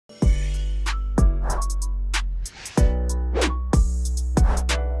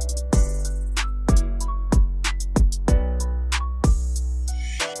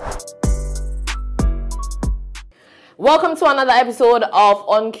Welcome to another episode of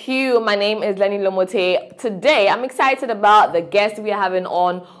On Cue. My name is Lerny Lomotey. Today, I'm excited about the guest we are having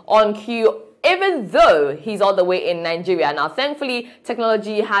on Cue, even though he's all the way in Nigeria. Now, thankfully,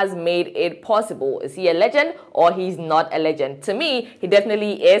 technology has made it possible. Is he a legend or he's not a legend? To me, he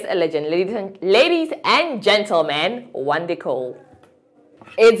definitely is a legend. Ladies and gentlemen, Wande Coal.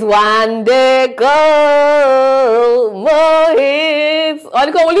 It's Wande Coal, MoHits.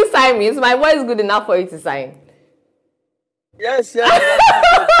 Wande Coal, will you sign me? So my voice is good enough for you to sign. Yes. Don't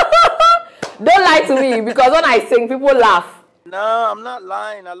lie to me, because when I sing, people laugh. No, I'm not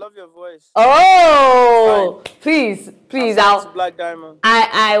lying. I love your voice. Oh, please, Black Diamond.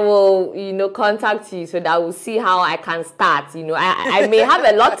 I will, contact you so that I will see how I can start. I may have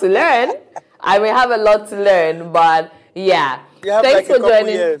a lot to learn. But yeah. Thanks for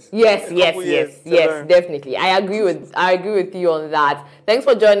joining. Yes, definitely. I agree with you on that. Thanks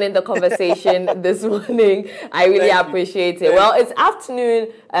for joining the conversation this morning. I really appreciate it. Well, it's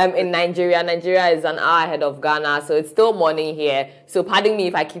afternoon in Nigeria. Nigeria is an hour ahead of Ghana, so it's still morning here. So pardon me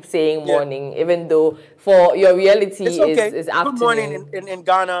if I keep saying morning, even though for your reality is afternoon. Good morning in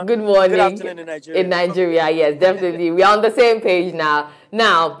Ghana. Good morning. Good afternoon in Nigeria. In Nigeria, yes, definitely. We are on the same page now.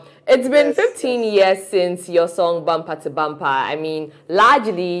 Now, it's been 15 years since your song Bumper to Bumper. I mean,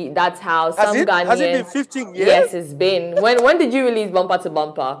 largely that's how some Ghanaians... Has it been 15 years? Yes, it's been. When did you release Bumper to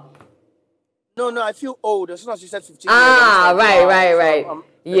Bumper? No, I feel old. As soon as you said 15 years. Right.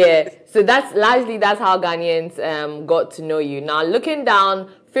 Yeah, so that's how Ghanaians got to know you. Now, looking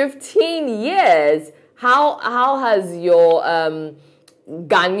down 15 years, how has your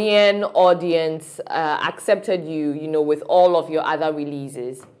Ghanaian audience accepted you, with all of your other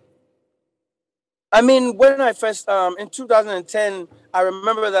releases? I mean, when I first, in 2010, I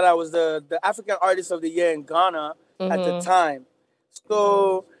remember that I was the African Artist of the Year in Ghana at the time.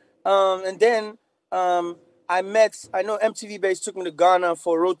 So, and then I know MTV Base took me to Ghana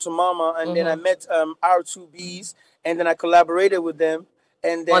for Road to Mama, and then I met R2Bs, and then I collaborated with them.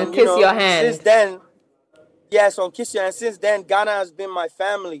 And then, on Kiss Your Hand. Since then, yes, on Kiss Your Hand. Since then, Ghana has been my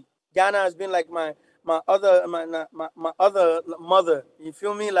family. Ghana has been like my other mother. You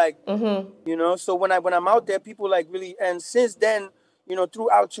feel me? Like, so when I'm out there, people like really, and since then, through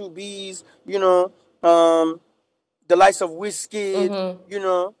R2Bs, the likes of Whiskey,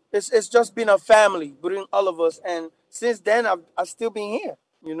 it's just been a family between all of us. And since then, I've still been here,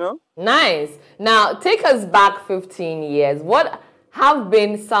 Nice. Now, take us back 15 years. What have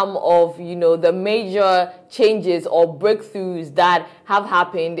been some of, the major changes or breakthroughs that have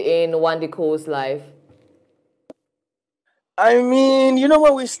happened in Wande Coal's life? I mean,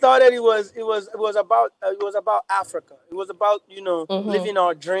 when we started, it was about Africa. It was about, living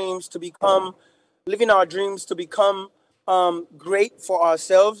our dreams to become great for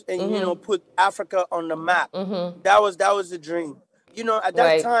ourselves and, put Africa on the map. That was the dream. At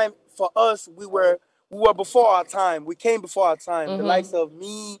that time, for us, we were before our time. We came before our time. The likes of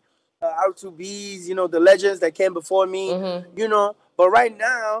me, R2Bs, the legends that came before me, But right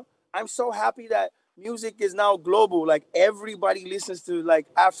now, I'm so happy that music is now global. Like, everybody listens to, like,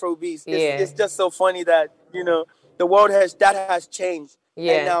 Afrobeats. It's just so funny that, the world has changed.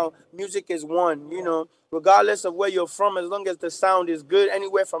 Yeah. And now music is one, regardless of where you're from, as long as the sound is good.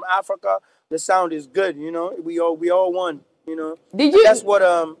 Anywhere from Africa, the sound is good, We all one, Did you... That's what...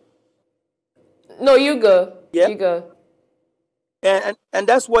 No, you go. Yeah? You go. And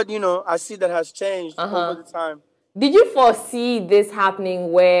that's what, I see that has changed over the time. Did you foresee this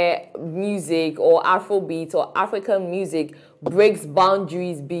happening where music or Afrobeat or African music breaks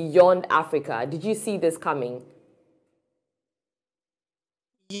boundaries beyond Africa? Did you see this coming?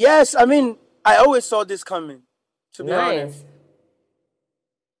 Yes, I mean, I always saw this coming, to be honest.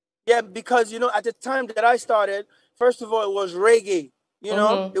 Yeah, because, at the time that I started, first of all, it was reggae. It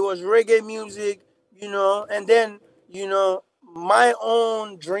was reggae music, and then, my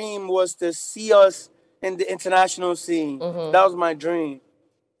own dream was to see us in the international scene. That was my dream,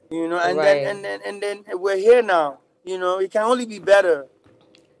 and then we're here now. It can only be better.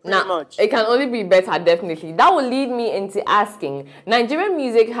 It can only be better, definitely. That will lead me into asking, Nigerian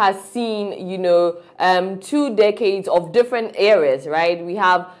music has seen, 2 decades of different eras, right? We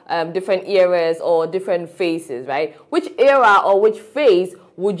have different eras or different phases, right? Which era or which phase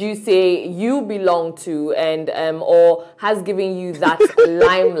would you say you belong to and or has given you that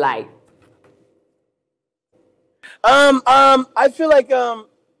limelight? I feel like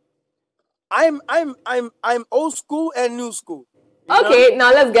I'm old school and new school. Okay,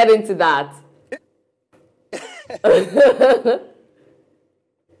 now let's get into that.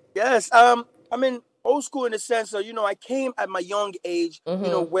 Yes. I mean, Old school in the sense of, I came at my young age,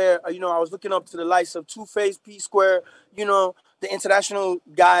 where, I was looking up to the likes of Two-Face, P-Square, the international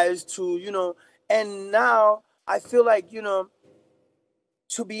guys and now I feel like,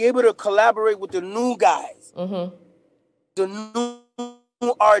 to be able to collaborate with the new guys, the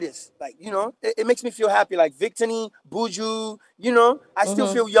new artists, like, it makes me feel happy. Like Victini, Buju, I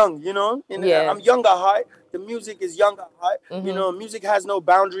still feel young, and I'm young at heart. The music is young at heart. Music has no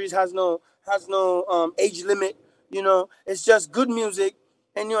boundaries, has no age limit. It's just good music,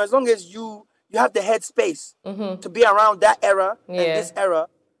 and as long as you have the headspace to be around that era and this era,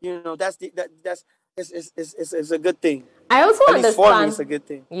 that's it's a good thing. I also At least for me, understand. it's a good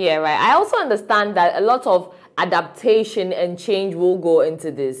thing. Yeah, right. I also understand that a lot of adaptation and change will go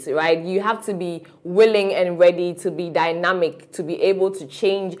into this, right? You have to be willing and ready to be dynamic, to be able to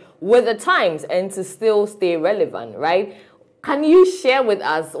change with the times and to still stay relevant, right? Can you share with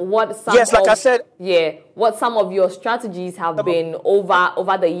us what some I said, what some of your strategies have been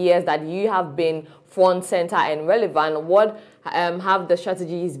over the years that you have been front, center, and relevant? What have the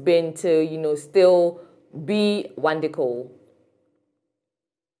strategies been to still be Wande Coal?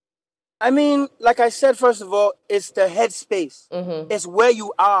 I mean, like I said, first of all, it's the headspace. It's where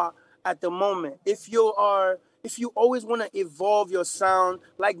you are at the moment. If you always want to evolve your sound,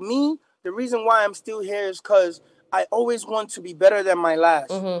 like me, the reason why I'm still here is because I always want to be better than my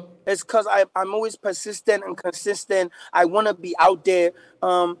last. It's because I'm always persistent and consistent. I want to be out there.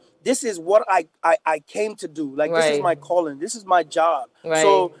 This is what I came to do. Like, this is my calling. This is my job.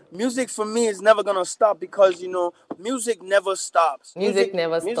 So music for me is never going to stop because, music never stops. Music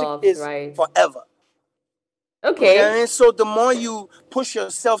never stops, is forever. Okay. You know what I mean? So the more you push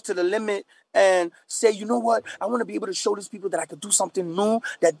yourself to the limit and say, you know what, I want to be able to show these people that I could do something new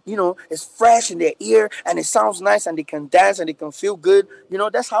that, is fresh in their ear and it sounds nice and they can dance and they can feel good.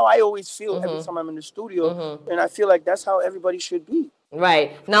 That's how I always feel every time I'm in the studio. And I feel like that's how everybody should be.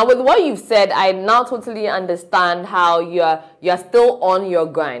 Right. Now, with what you've said, I now totally understand how you're still on your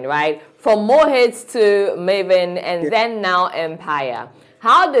grind, right? From MoHits to Maven and then now Empire.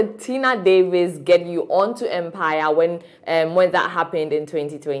 How did Tina Davis get you onto Empire when that happened in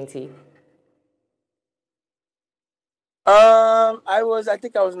 2020? I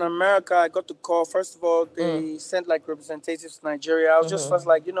think I was in America. I got the call. First of all, they sent like representatives to Nigeria. I was just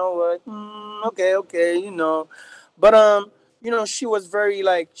like, you know what? Okay. But she was very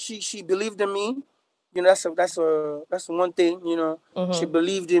like she believed in me. That's the one thing. She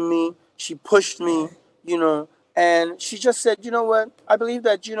believed in me. She pushed me. And she just said, you know what? I believe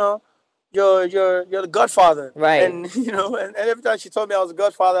that you're the Godfather, right? And and every time she told me I was a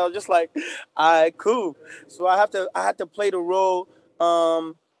Godfather, I was just like, all right, cool. So I had to play the role,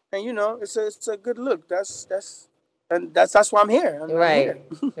 and it's a good look. That's why I'm here. Right,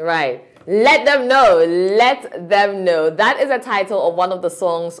 right. Let them know. Let them know. That is a title of one of the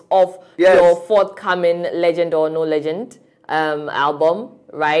songs of your forthcoming Legend or No Legend album,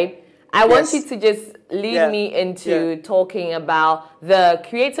 right? I want you to just lead me into talking about the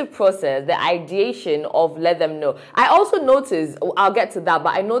creative process, the ideation of Let Them Know. I also noticed, I'll get to that,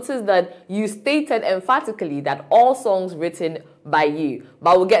 but I noticed that you stated emphatically that all songs written by you.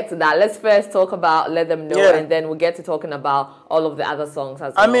 But we'll get to that. Let's first talk about Let Them Know, and then we'll get to talking about all of the other songs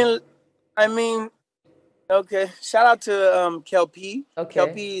as well. I mean, okay. Shout out to Kel P. Okay. Kel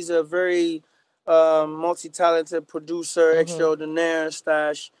P is a very multi-talented producer, extraordinaire /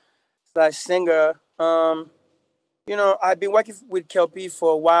 singer. I've been working with Kel P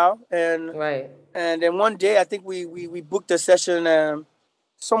for a while, and then one day I think we booked a session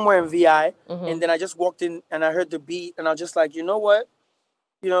somewhere in VI, and then I just walked in and I heard the beat, and I was just like, you know what,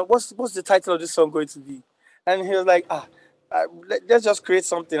 what's the title of this song going to be? And he was like, let's just create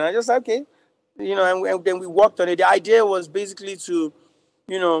something. I just okay, and then we worked on it. The idea was basically to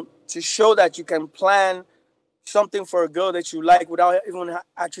show that you can plan something for a girl that you like without even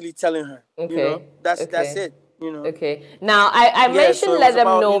actually telling her. Okay. That's it. Okay. Now I mentioned Let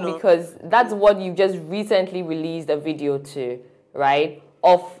Them Know because that's what you just recently released a video to, right?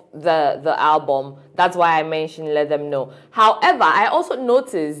 Of the album. That's why I mentioned Let Them Know. However, I also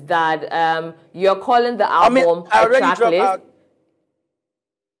noticed that you're calling the album a track list.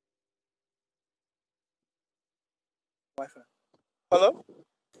 Hello?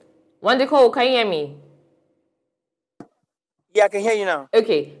 Wande Coal, can you hear me? Yeah, I can hear you now.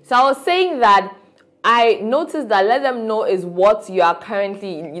 Okay, so I was saying that I noticed that Let Them Know is what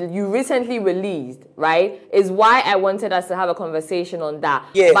you recently released, right? Is why I wanted us to have a conversation on that.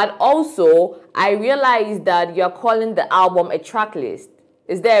 Yeah. But also, I realized that you're calling the album a track list.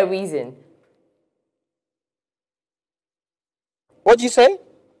 Is there a reason? What'd you say?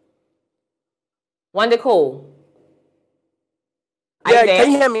 Wande Coal. Yeah,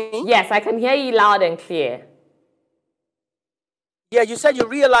 can you hear me? Yes, I can hear you loud and clear. Yeah, you said you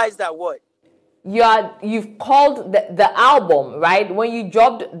realized that what? You've called the album, right? When you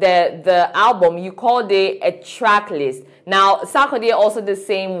dropped the album, you called it a track list. Now, Sarkodie also the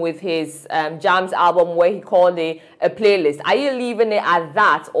same with his Jams album, where he called it a playlist. Are you leaving it at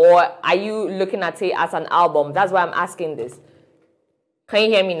that, or are you looking at it as an album? That's why I'm asking this. Can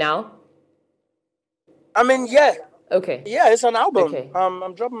you hear me now? I mean, yeah. Okay. Yeah, it's an album. Okay.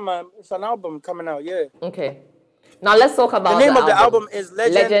 I'm dropping it's an album coming out, yeah. Okay. Now let's talk about the name of the album is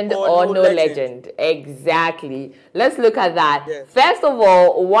Legend or No Legend. Exactly. Let's look at that. Yeah. First of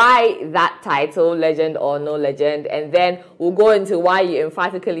all, why that title, Legend or No Legend? And then we'll go into why you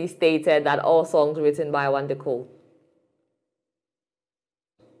emphatically stated that all songs written by Wande Coal.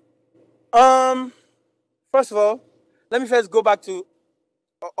 First of all, let me first go back to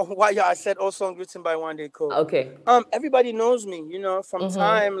why I said all songs written by Wande Coal. Okay. Everybody knows me, you know, from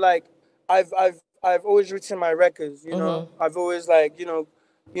time, like I've always written my records, you know. I've always like, you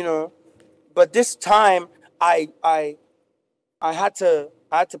know, but this time I had to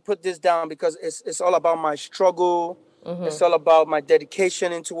put this down because it's all about my struggle. It's all about my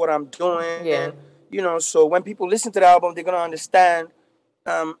dedication into what I'm doing. Yeah. And, you know, so when people listen to the album, they're gonna understand.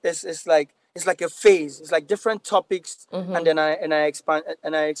 It's like a phase. It's like different topics, and then I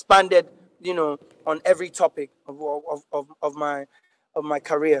expanded, you know, on every topic of my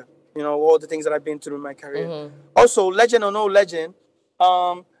career. You know, all the things that I've been through in my career. Also, Legend or No Legend.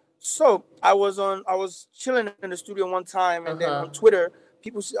 So I was chilling in the studio one time, and then on Twitter,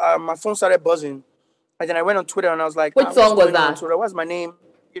 people, my phone started buzzing, and then I went on Twitter and I was like, which song was that? What's my name?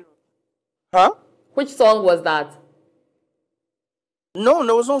 You know, huh? Which song was that? No,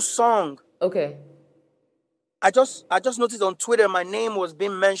 there was no song. Okay. I just noticed on Twitter my name was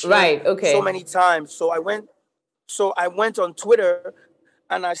being mentioned so many times. So I went on Twitter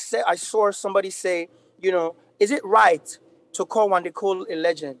and I saw somebody say, you know, is it right to call Wande Coal a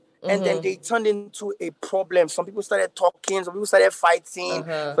legend? And then they turned into a problem. Some people started talking, some people started fighting.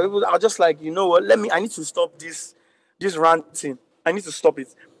 Some people, I was just like, you know what, I need to stop this ranting. I need to stop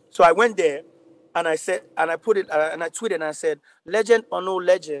it. So I went there and I said, and I put it, and I tweeted and I said, Legend or No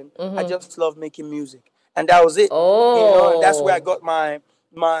Legend, I just love making music. And that was it. Oh. You know, and that's where I got my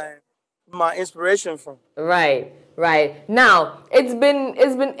inspiration from. Right. Now, it's been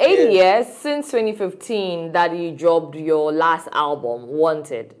 8 years since 2015 that you dropped your last album,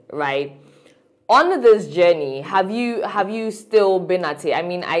 Wanted, right? On this journey, have you still been at it? I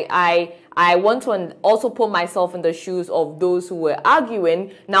mean, I want to also put myself in the shoes of those who were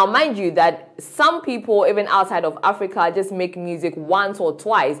arguing. Now, mind you that some people, even outside of Africa, just make music once or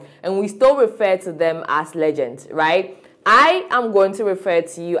twice, and we still refer to them as legends, right? I am going to refer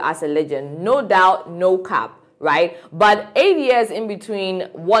to you as a legend, no doubt, no cap, right? But 8 years in between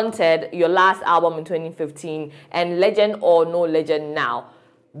Wanted, your last album in 2015, and Legend or No Legend now.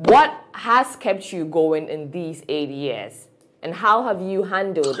 What has kept you going in these 8 years? And how have you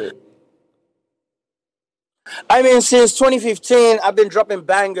handled it? I mean, since 2015, I've been dropping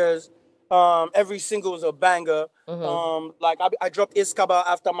bangers. Every single is a banger. Like I dropped Iskaba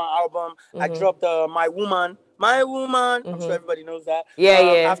after my album. I dropped My Woman. I'm sure everybody knows that.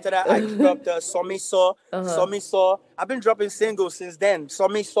 Yeah. After that, I dropped Somiso. Somiso. I've been dropping singles since then.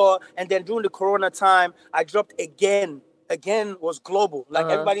 Somiso, and then during the Corona time, I dropped Again. Again was global. Like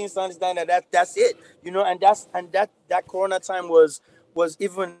everybody needs to understand that's it. You know, and that Corona time was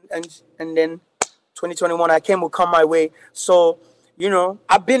even and then 2021 I came will come my way. So, you know,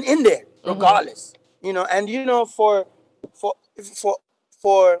 I've been in there regardless. You know, and you know, for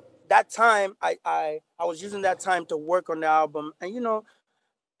that time, I was using that time to work on the album, and you know,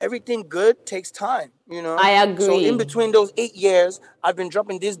 everything good takes time. You know, I agree. So in between those 8 years, I've been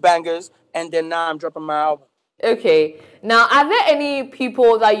dropping these bangers, and then now I'm dropping my album. Okay. Now, are there any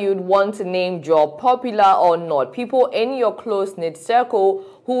people that you'd want to name drop, popular or not? People in your close-knit circle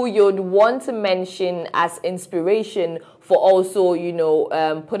who you'd want to mention as inspiration for also, you know,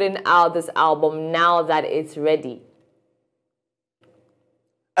 putting out this album now that it's ready?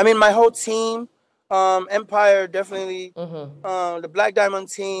 I mean, my whole team, Empire, definitely, the Black Diamond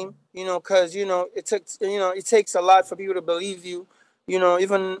team, you know, because, you know, it takes a lot for people to believe you, you know,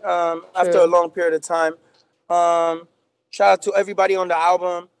 even after a long period of time. Shout out to everybody on the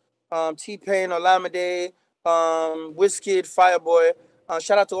album, T-Pain, Olamide, Wizkid, Fireboy.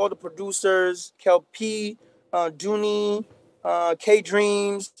 Shout out to all the producers, Kel P, Dooney,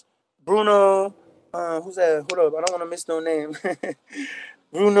 K-Dreams, Bruno, who's that? Hold up, I don't want to miss no name.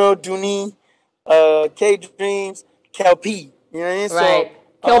 Bruno, Dooney, K-Dreams, Kel P. You know what I mean? Right.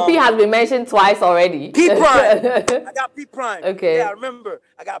 Kelpie has been mentioned twice already. P Prime. I got P Prime. Okay. Yeah, I remember.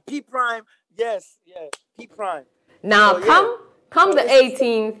 I got P Prime. Yes, P Prime. Now, So, yeah. come the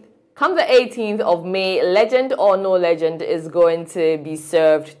 18th. Come the 18th of May, Legend or No Legend is going to be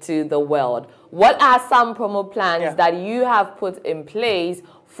served to the world. What are some promo plans that you have put in place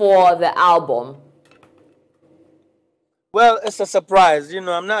for the album? Well, it's a surprise.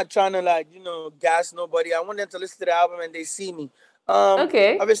 I'm not trying to gas nobody. I want them to listen to the album and they see me.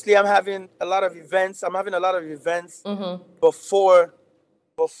 Okay. Obviously, I'm having a lot of events.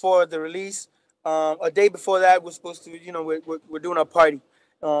 Before the release. A day before that, we're supposed to, we're doing a party.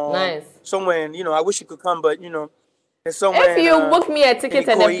 Nice. Somewhere, I wish you could come, but it's somewhere. If you book me a ticket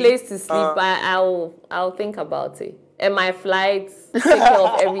and a place to sleep, I'll think about it. And my flights, take care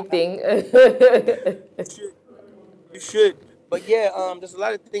of everything. You should. But yeah, there's a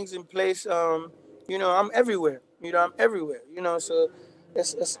lot of things in place. I'm everywhere. I'm everywhere. So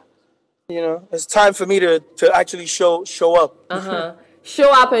it's time for me to actually show up.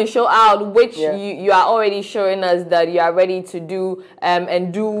 Show up and show out, which you are already showing us that you are ready to do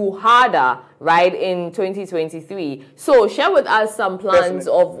and do harder, right, in 2023. So share with us some plans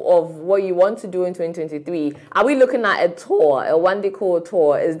of what you want to do in 2023. Are we looking at a tour, a Wande Coal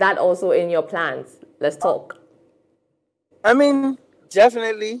tour? Is that also in your plans? Let's talk. I mean,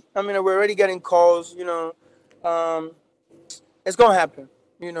 definitely. I mean, we're already getting calls, it's going to happen.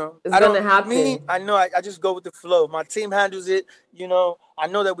 It's gonna happen. Me, I know. I just go with the flow. My team handles it. I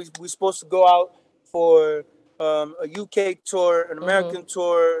know that we're supposed to go out for a UK tour, an American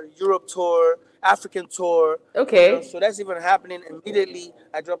tour, Europe tour, African tour. Okay. So that's even happening immediately.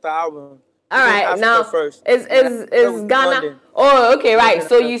 I dropped the album. All right. Now, first. Is Ghana? London. Oh, okay, right.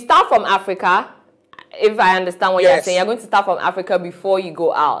 So you start from Africa. If I understand what you're saying, you're going to start from Africa before you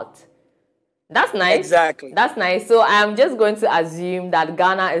go out. That's nice. Exactly. That's nice. So I'm just going to assume that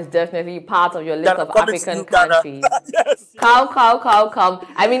Ghana is definitely part of your list of African countries. Yes. Come.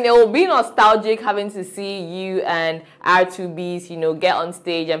 I mean, it will be nostalgic having to see you and R2Bs, get on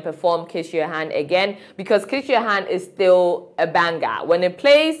stage and perform Kiss Your Hand again, because Kiss Your Hand is still a banger. When it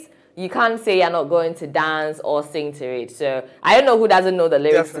plays, you can't say you're not going to dance or sing to it. So I don't know who doesn't know the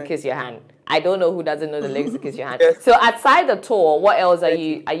lyrics to Kiss Your Hand. I don't know who doesn't know the lyrics to Kiss Your Hand. Yes. So outside the tour, what else are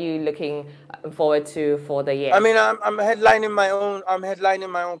you looking forward to for the year? I mean, I'm headlining my own. I'm headlining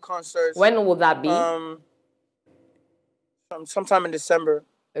my own concerts. When will that be? Sometime in December.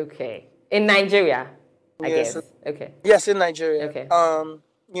 Okay, in Nigeria, I guess. Okay. Yes, in Nigeria. Okay.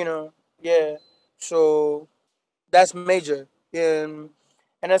 Yeah. So that's major. And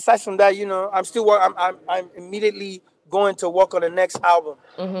aside from that, I'm still I'm immediately going to work on the next album.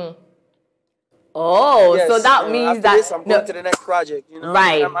 Oh, yes, so that means after this, I'm going to the next project.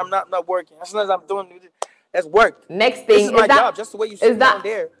 Right. I'm not working. As soon as I'm doing it, that's work. Next thing this is my job. Just the way you sit down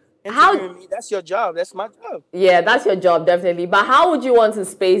there interviewing me, that's your job. That's my job. Yeah, that's your job, definitely. But how would you want to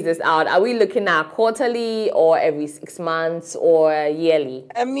space this out? Are we looking at quarterly or every 6 months or yearly?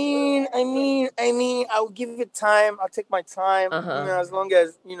 I mean, I'll give it time. I'll take my time. As long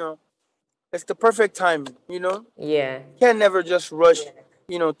as it's the perfect time. Yeah. You can't never just rush.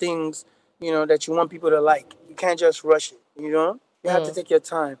 Things. That you want people to like. You can't just rush it, You have to take your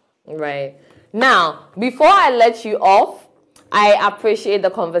time. Right. Now, before I let you off, I appreciate the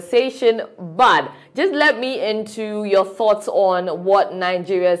conversation, but just let me into your thoughts on what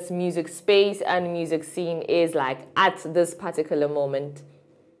Nigeria's music space and music scene is like at this particular moment.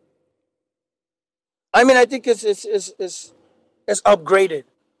 I mean, I think it's upgraded.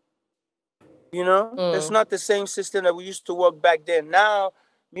 It's not the same system that we used to work back then. Now,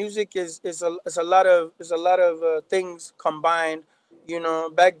 music is a lot of things combined.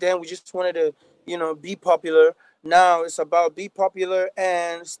 Back then we just wanted to be popular. Now it's about be popular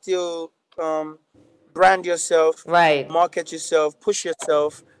and still brand yourself, right? Market yourself, push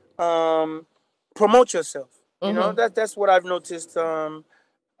yourself, promote yourself. That's what I've noticed from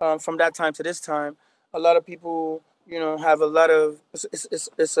that time to this time. A lot of people have a lot of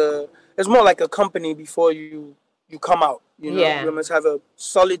it's more like a company before you come out. You must have a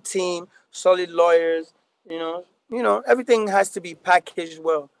solid team, solid lawyers. Everything has to be packaged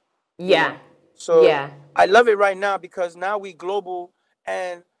well. Yeah. So I love it right now because now we global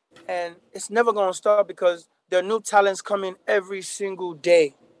and it's never gonna stop because there are new talents coming every single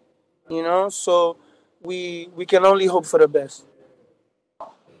day. So we can only hope for the best.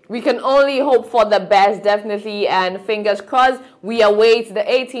 We can only hope for the best, definitely, and fingers crossed. We await the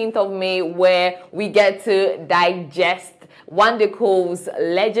 18th of May where we get to digest Wande Coal's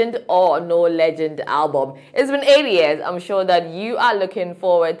Legend or No Legend album. It's been 8 years. I'm sure that you are looking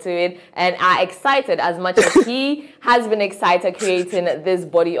forward to it and are excited as much as he has been excited creating this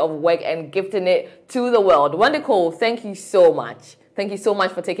body of work and gifting it to the world. Wande Coal, thank you so much. Thank you so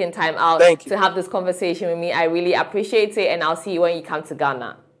much for taking time out to have this conversation with me. I really appreciate it, and I'll see you when you come to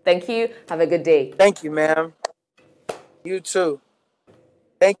Ghana. Thank you. Have a good day. Thank you, ma'am. You too.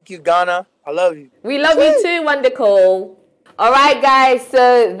 Thank you, Ghana. I love you. We love you too, Wande Coal. All right, guys,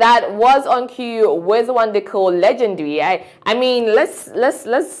 so that was On Cue with Wande Coal, legendary. I mean, let's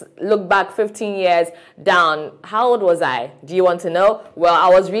look back 15 years down. How old was I? Do you want to know? Well, I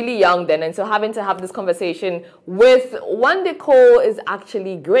was really young then, and so having to have this conversation with Wande Coal is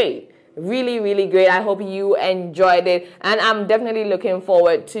actually great. Really, really great. I hope you enjoyed it, and I'm definitely looking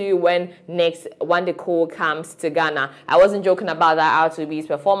forward to when next Wande Coal comes to Ghana. I wasn't joking about that R2B's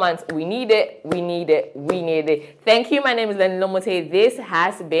performance. We need it, we need it, we need it. Thank you. My name is Lerny Lomotey. This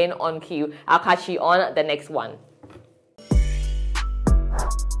has been On Cue. I'll catch you on the next one.